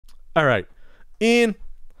All right. Ian,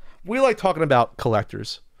 we like talking about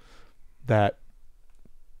collectors that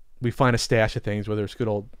we find a stash of things, whether it's good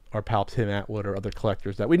old our pal Tim Atwood or other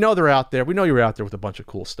collectors that we know they're out there. We know you're out there with a bunch of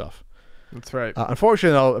cool stuff. That's right.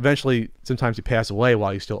 Unfortunately, though, eventually, sometimes you pass away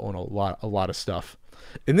while you still own a lot of stuff.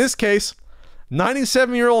 In this case,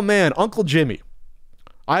 97-year-old man, Uncle Jimmy.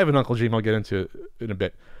 I have an Uncle Jimmy I'll get into in a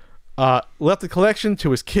bit. Left the collection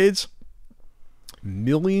to his kids.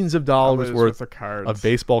 Millions of dollars worth of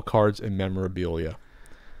baseball cards and memorabilia.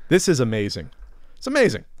 This is amazing. It's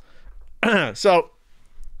amazing. So,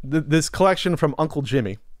 this collection from Uncle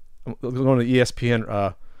Jimmy. I'm going to the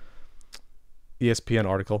ESPN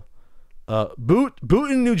article.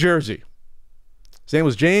 Boonton, New Jersey. His name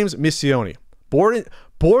was James Missione. Born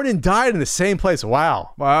and died in the same place.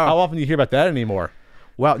 Wow. How often do you hear about that anymore?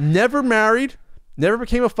 Wow. Never married. Never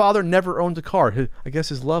became a father. Never owned a car. I guess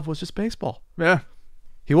his love was just baseball. Yeah.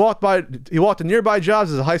 He walked to nearby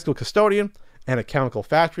jobs as a high school custodian and a chemical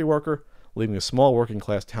factory worker, leaving a small working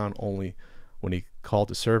class town only when he called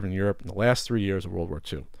to serve in Europe in the last 3 years of World War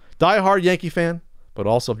II. Die-hard Yankee fan, but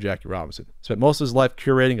also of Jackie Robinson. Spent most of his life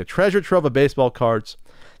curating a treasure trove of baseball cards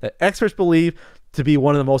that experts believe to be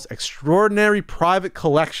one of the most extraordinary private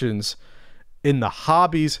collections in the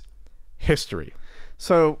hobby's history.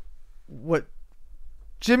 So what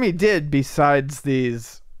Jimmy did besides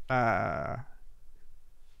these,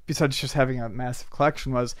 besides just having a massive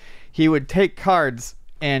collection, was he would take cards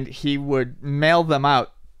and he would mail them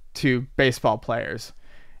out to baseball players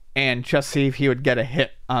and just see if he would get a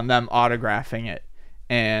hit on them autographing it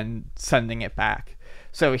and sending it back.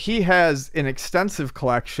 So he has an extensive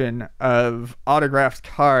collection of autographed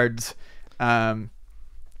cards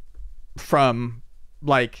from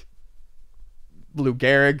like Lou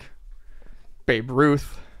Gehrig, Babe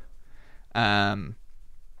Ruth. I'm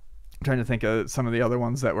trying to think of some of the other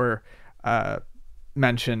ones that were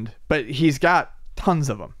mentioned, but he's got tons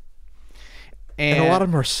of them. And a lot of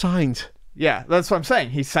them are signed. Yeah, that's what I'm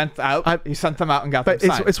saying. He sent them out and got them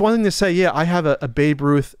signed. It's one thing to say, yeah, I have a Babe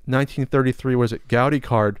Ruth 1933, was it Gaudy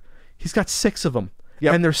card? He's got 6 of them.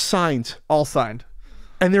 Yep. And they're signed. All signed.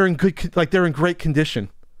 And they're in they're in great condition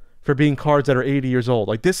for being cards that are 80 years old.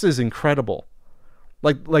 Like, this is incredible.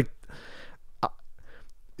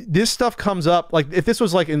 This stuff comes up, like, if this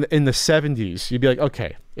was like in the 70s, you'd be like,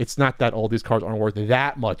 okay, it's not that old. These cards aren't worth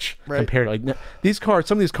that much compared to, like, these cards.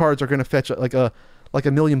 Some of these cards are going to fetch like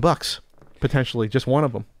 $1 million potentially, just one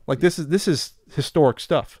of them. Like, this is historic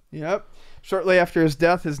stuff. Yep. Shortly after his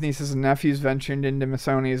death, his nieces and nephews ventured into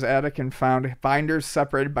Missone's attic and found binders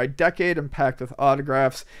separated by decade and packed with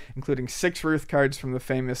autographs, including 6 Ruth cards from the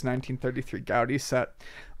famous 1933 Gaudy set.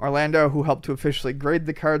 Orlando, who helped to officially grade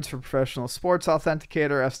the cards for Professional Sports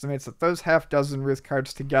Authenticator, estimates that those half-dozen Ruth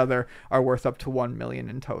cards together are worth up to $1 million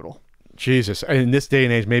in total. Jesus. In this day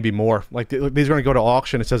and age, maybe more. Like, these are going to go to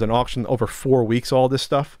auction. It says an auction over 4 weeks, all this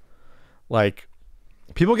stuff. Like,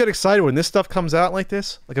 people get excited when this stuff comes out like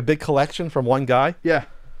this, like a big collection from one guy. Yeah.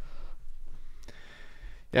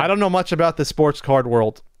 I don't know much about the sports card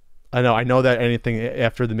world. I know that anything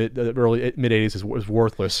after the early mid-'80s is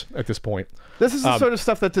worthless at this point. This is the sort of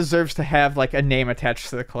stuff that deserves to have like a name attached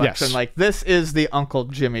to the collection. Yes. Like, this is the Uncle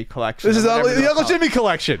Jimmy collection. This is the Uncle Jimmy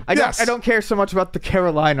collection. I don't care so much about the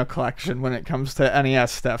Carolina collection when it comes to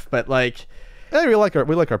NES stuff, but like, hey, we like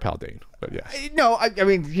our pal Dane, but yeah. No, I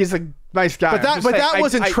mean, he's a nice guy. But that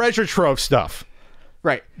wasn't treasure trove stuff.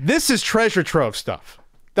 Right. This is treasure trove stuff.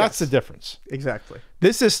 That's the difference. Exactly.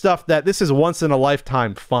 This is stuff this is once in a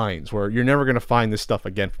lifetime finds where you're never going to find this stuff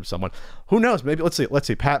again from someone. Who knows? Maybe let's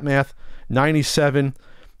see. Pat Math, 97.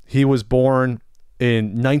 He was born in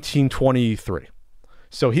 1923.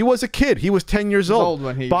 So he was a kid. He was 10 years old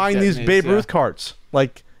when he buying these Babe Ruth cards.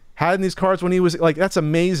 Like, having these cards when he was like, that's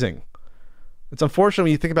amazing. It's unfortunate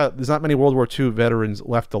when you think about, there's not many World War II veterans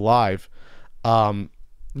left alive. No.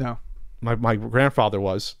 My grandfather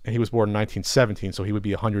was, and he was born in 1917, so he would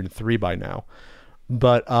be 103 by now.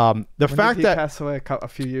 But the fact did he that pass away a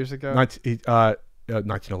few years ago,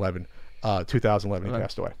 1911, 2011, he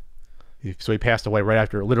passed away. So he passed away right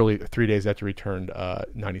after, literally 3 days after he turned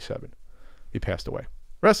 97. He passed away.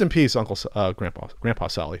 Rest in peace, Grandpa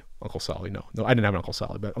Solly. Uncle Solly. No, I didn't have an Uncle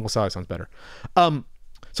Solly, but Uncle Solly sounds better.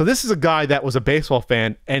 So this is a guy that was a baseball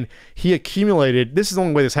fan, and he accumulated. This is the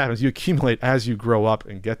only way this happens. You accumulate as you grow up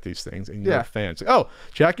and get these things, and you're a fan. It's like, oh,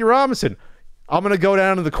 Jackie Robinson, I'm going to go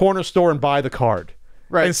down to the corner store and buy the card.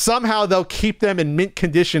 Right. And somehow they'll keep them in mint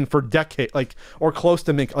condition for decades, like, or close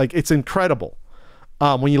to mint. Like, it's incredible.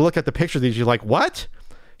 When you look at the picture of these, you're like, what?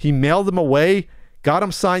 He mailed them away, got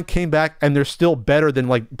them signed, came back, and they're still better than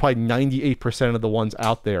like probably 98% of the ones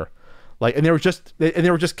out there. Like, and they were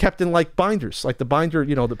just kept in like binders, like the binder,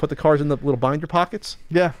 you know, they put the cards in the little binder pockets.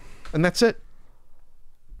 Yeah. And that's it.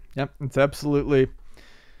 Yep. It's absolutely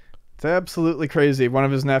crazy. One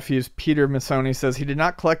of his nephews, Peter Missoni, says he did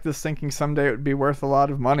not collect this thinking someday it would be worth a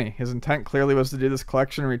lot of money. His intent clearly was to do this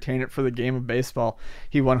collection and retain it for the game of baseball.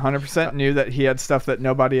 He 100% knew that he had stuff that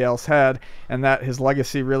nobody else had, and that his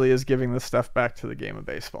legacy really is giving this stuff back to the game of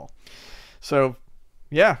baseball. So,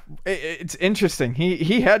 yeah, it's interesting.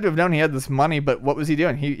 He had to have known he had this money, but what was he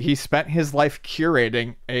doing? He spent his life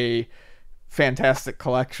curating a fantastic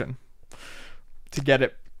collection to get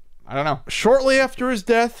it. I don't know. Shortly after his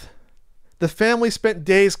death, the family spent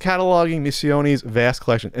days cataloging Missioni's vast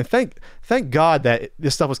collection. And thank God that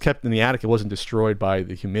this stuff was kept in the attic. It wasn't destroyed by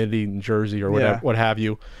the humidity in Jersey or whatever, what have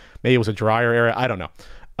you. Maybe it was a drier area. I don't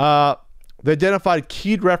know. They identified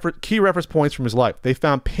key reference points from his life. They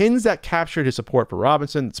found pins that captured his support for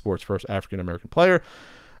Robinson, the sport's first African-American player.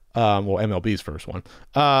 MLB's first one.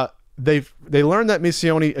 They learned that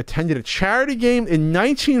Missioni attended a charity game in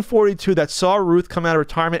 1942 that saw Ruth come out of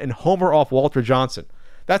retirement and homer off Walter Johnson.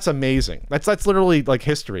 That's amazing. That's literally like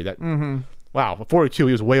history. Wow, 42,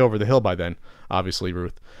 he was way over the hill by then, obviously,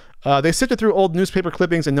 Ruth. They sifted through old newspaper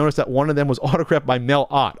clippings and noticed that one of them was autographed by Mel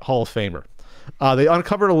Ott, Hall of Famer. They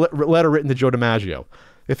uncovered a letter written to Joe DiMaggio.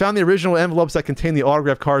 They found the original envelopes that contain the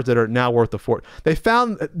autograph cards that are now worth a fort. They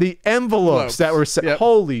found the envelopes that were set. Yep.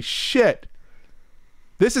 Holy shit.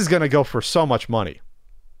 This is going to go for so much money.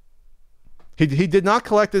 He did not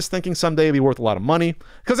collect this thinking someday it'd be worth a lot of money.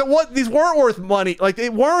 Because these weren't worth money. Like, they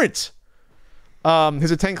weren't.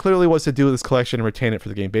 His intent clearly was to do this collection and retain it for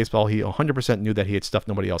the game of baseball. He 100% knew that he had stuff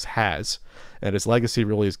nobody else has. And his legacy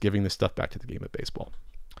really is giving this stuff back to the game of baseball.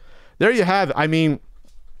 There you have it. I mean,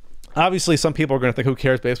 obviously some people are going to think, who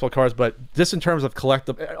cares, baseball cards? But just in terms of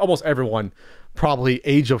collective, almost everyone, probably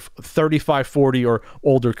age of 35, 40 or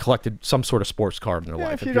older, collected some sort of sports card in their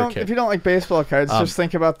life. If you don't like baseball cards, just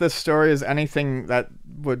think about this story as anything that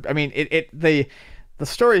would. I mean, the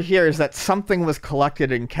story here is that something was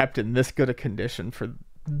collected and kept in this good a condition for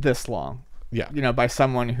this long. Yeah, you know, by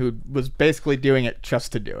someone who was basically doing it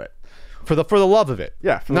just to do it for the love of it.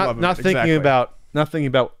 Yeah, for the love of it. Not thinking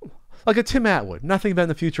about. Like a Tim Atwood, nothing about in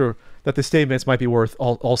the future that the statements might be worth,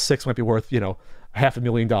 all six might be worth, you know,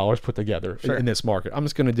 $500,000 put together in this market. I'm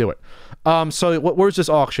just going to do it. So where's this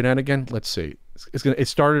auction at again? Let's see. It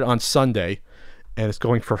started on Sunday, and it's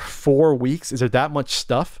going for 4 weeks. Is there that much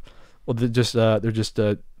stuff? Well, they're just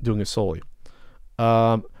doing it solely.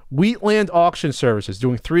 Wheatland Auction Services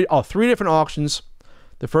doing three different auctions.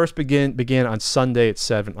 The first began on Sunday at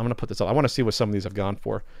 7. I'm going to put this up. I want to see what some of these have gone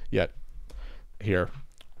for yet. Here.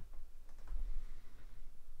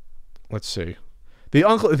 Let's see. The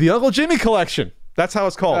Uncle Jimmy collection. That's how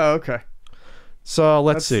it's called. Oh, okay. So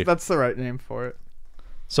let's see. That's the right name for it.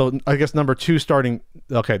 So I guess number 2 starting.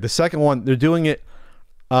 Okay, the second one, they're doing it.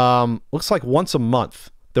 Looks like once a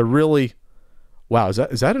month. They're really. Wow, is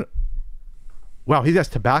that wow, he has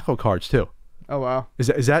tobacco cards too. Oh wow. Is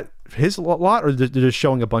that his lot, or they're just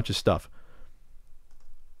showing a bunch of stuff?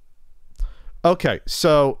 Okay,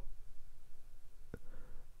 so.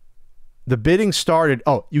 The bidding started.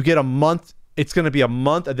 Oh, you get a month. It's going to be a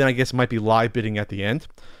month, and then I guess it might be live bidding at the end,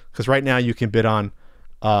 because right now you can bid on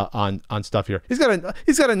stuff here. He's got a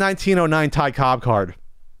 1909 Ty Cobb card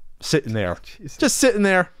sitting there, just sitting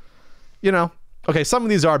there. You know. Okay, some of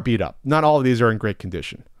these are beat up. Not all of these are in great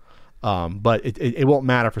condition, but it won't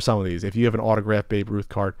matter for some of these. If you have an autographed Babe Ruth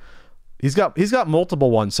card, he's got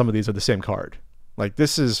multiple ones. Some of these are the same card. Like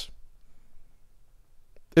this is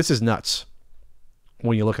nuts.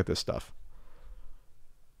 When you look at this stuff,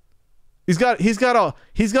 he's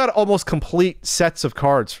got almost complete sets of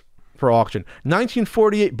cards for auction.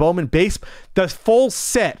 1948 Bowman base, the full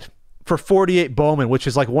set for 48 Bowman, which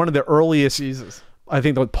is like one of the earliest, I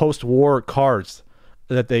think, the post-war cards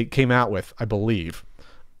that they came out with, I believe.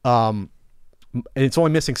 And it's only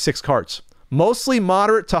missing 6 cards, mostly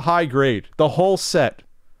moderate to high grade, the whole set.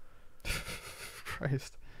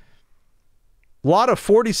 Christ. A lot of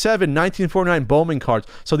 47 1949 Bowman cards.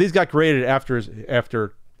 So these got graded after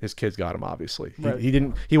his kids got them, obviously. Right.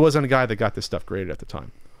 He wasn't a guy that got this stuff graded at the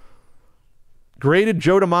time. Graded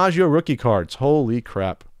Joe DiMaggio rookie cards. Holy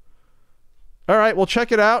crap. All right, well,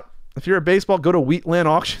 check it out. If you're a baseball, go to Wheatland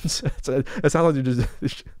Auctions. That sounds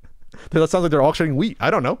like they're auctioning wheat. I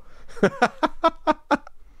don't know.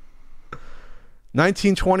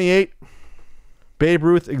 1928 Babe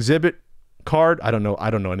Ruth exhibit card. I don't know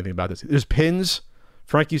anything about this. There's pins.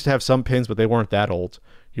 Frank used to have some pins, but they weren't that old.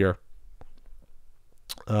 Here.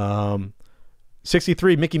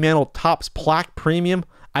 63 Mickey Mantle Topps plaque premium.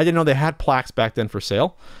 I didn't know they had plaques back then for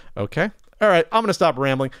sale. Okay. All right, I'm gonna stop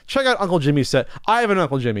rambling. Check out Uncle Jimmy's set. I have an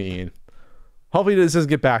Uncle Jimmy, Ian. Hopefully this doesn't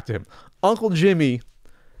get back to him. Uncle Jimmy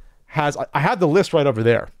has. I have the list right over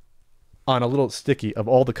there, on a little sticky of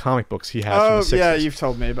all the comic books he has. From the 60s. Yeah, you've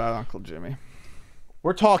told me about Uncle Jimmy.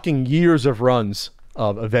 We're talking years of runs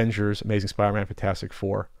of Avengers, Amazing Spider-Man, Fantastic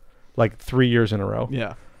Four, like 3 years in a row.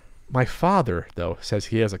 Yeah. My father, though, says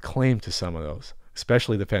he has a claim to some of those,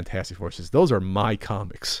 especially the Fantastic Four. He says, those are my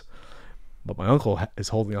comics. But my uncle is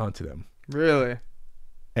holding on to them. Really?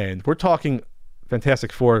 And we're talking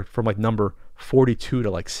Fantastic Four from like number 42 to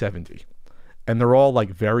like 70. And they're all like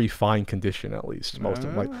very fine condition, at least. Most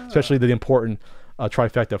of them, like, especially the important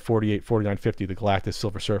trifecta 48, 49, 50, the Galactus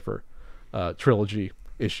Silver Surfer trilogy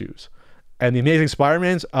issues. And the Amazing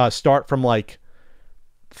Spider-Mans start from like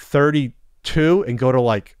 32 and go to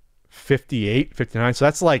like 58, 59. So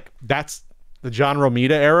that's the John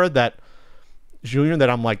Romita era, that junior that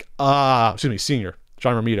I'm like, senior.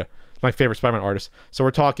 John Romita, my favorite Spider-Man artist. So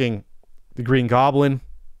we're talking the Green Goblin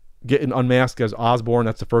getting unmasked as Osborn.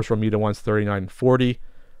 That's the first Romita ones, 39 and 40.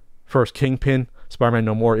 First Kingpin, Spider-Man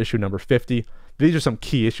No More issue number 50. These are some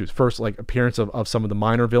key issues. First, like, appearance of some of the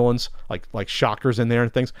minor villains, like Shockers in there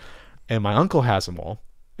and things. And my uncle has them all.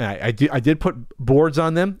 And I did put boards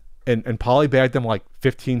on them and polybagged them like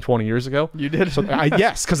 15, 20 years ago. You did? So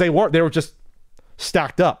yes, because they were just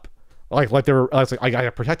stacked up. Like they were, I was like, I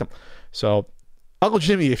gotta protect them. So Uncle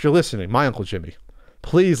Jimmy, if you're listening, my Uncle Jimmy,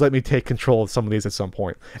 please let me take control of some of these at some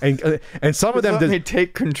point. And some of them let me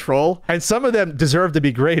take control. And some of them deserve to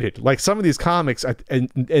be graded. Like some of these comics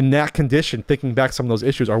in that condition, thinking back, some of those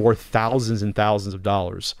issues are worth thousands and thousands of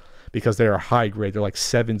dollars because they are high grade. They're like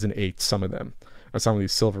 7s and 8s, some of them, on some of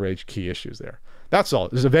these Silver Age key issues there. That's all.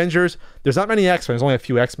 There's Avengers. There's not many X-Men. There's only a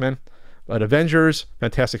few X-Men. But Avengers,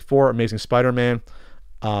 Fantastic Four, Amazing Spider-Man.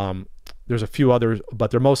 There's a few others,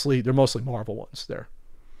 but they're mostly Marvel ones there.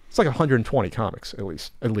 It's like 120 comics at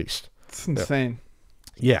least. It's insane.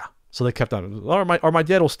 Yeah. So they kept on. Or my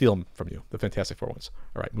dad will steal them from you, the Fantastic Four ones.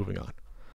 All right, moving on.